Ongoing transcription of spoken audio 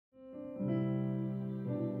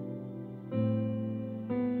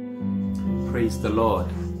Praise the Lord.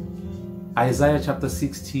 Isaiah chapter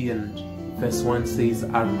 60 and verse 1 says,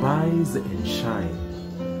 "Arise and shine,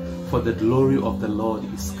 for the glory of the Lord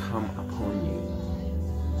is come upon you."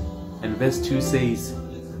 And verse 2 says,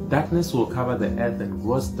 "Darkness will cover the earth and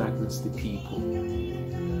gross darkness the people."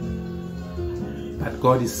 But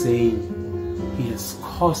God is saying He has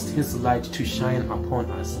caused His light to shine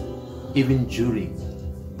upon us even during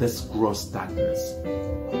this gross darkness.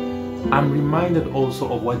 I'm reminded also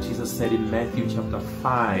of what Jesus said in Matthew chapter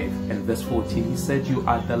 5 and verse 14. He said, "You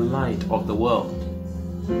are the light of the world."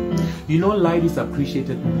 You know, light is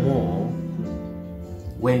appreciated more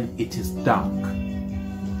when it is dark.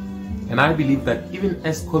 And I believe that even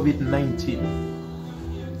as COVID-19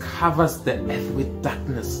 covers the earth with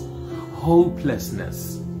darkness,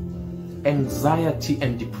 hopelessness, anxiety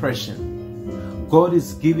and depression, God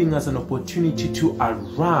is giving us an opportunity to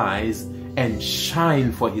arise and shine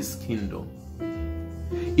for His kingdom.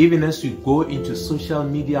 Even as we go into social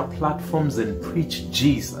media platforms and preach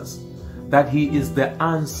Jesus, that He is the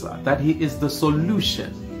answer, that He is the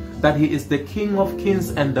solution, that He is the King of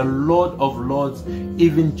Kings and the Lord of Lords,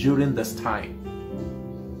 even during this time.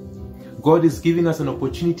 God is giving us an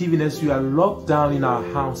opportunity, even as we are locked down in our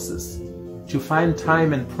houses, to find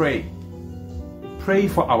time and pray. Pray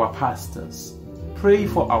for our pastors. Pray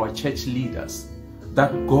for our church leaders,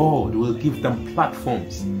 that God will give them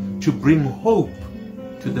platforms to bring hope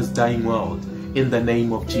to this dying world in the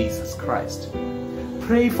name of Jesus Christ.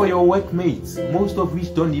 Pray for your workmates, most of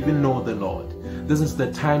which don't even know the Lord. This is the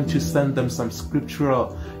time to send them some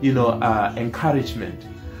scriptural, encouragement.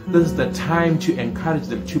 This is the time to encourage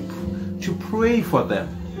them, to pray for them.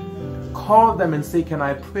 Call them and say, "Can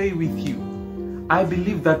I pray with you?" I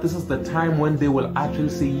believe that this is the time when they will actually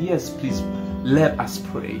say, "Yes, please, let us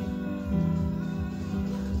pray."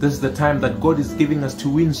 This is the time that God is giving us to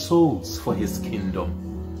win souls for His kingdom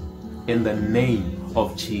in the name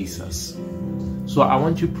of Jesus. So I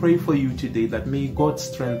want to pray for you today that may God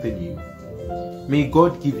strengthen you. May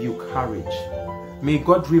God give you courage. May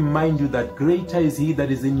God remind you that greater is He that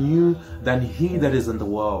is in you than he that is in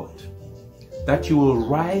the world. That you will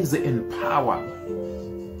rise in power.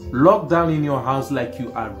 Lock down in your house like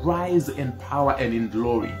you are. Rise in power and in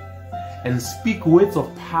glory. And speak words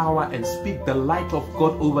of power and speak the light of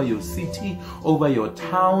God over your city, over your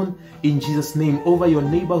town, in Jesus' name, over your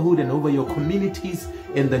neighborhood and over your communities,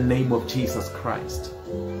 in the name of Jesus Christ.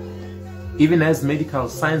 Even as medical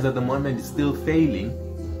science at the moment is still failing,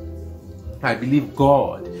 I believe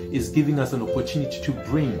God is giving us an opportunity to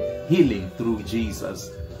bring healing through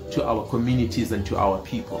Jesus to our communities and to our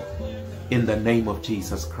people, in the name of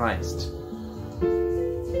Jesus Christ.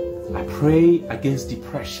 I pray against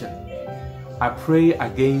depression. I pray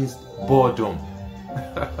against boredom.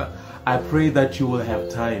 I pray that you will have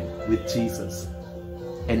time with Jesus,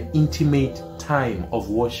 an intimate time of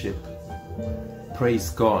worship.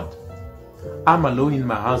 Praise God. I'm alone in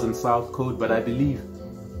my house in South Code, but I believe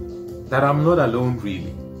that I'm not alone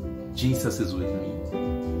really. Jesus is with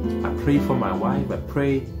me. I pray for my wife. I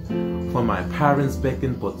pray for my parents back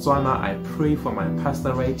in Botswana. I pray for my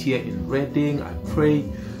pastor right here in Reading. I pray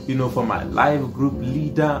for my life group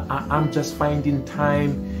leader. I'm just finding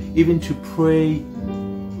time even to pray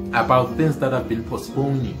about things that have been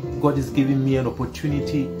postponing. God is giving me an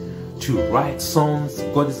opportunity to write songs.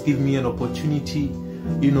 God is giving me an opportunity,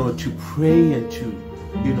 to pray and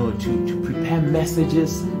to prepare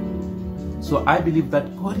messages. So I believe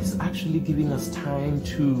that God is actually giving us time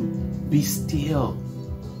to be still,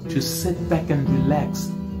 to sit back and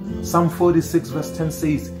relax. Psalm 46 verse 10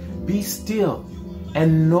 says, "Be still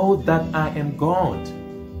and know that I am God."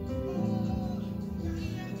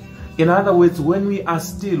 In other words, when we are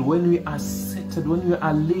still, when we are seated, when we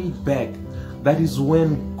are laid back, that is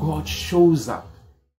when God shows up.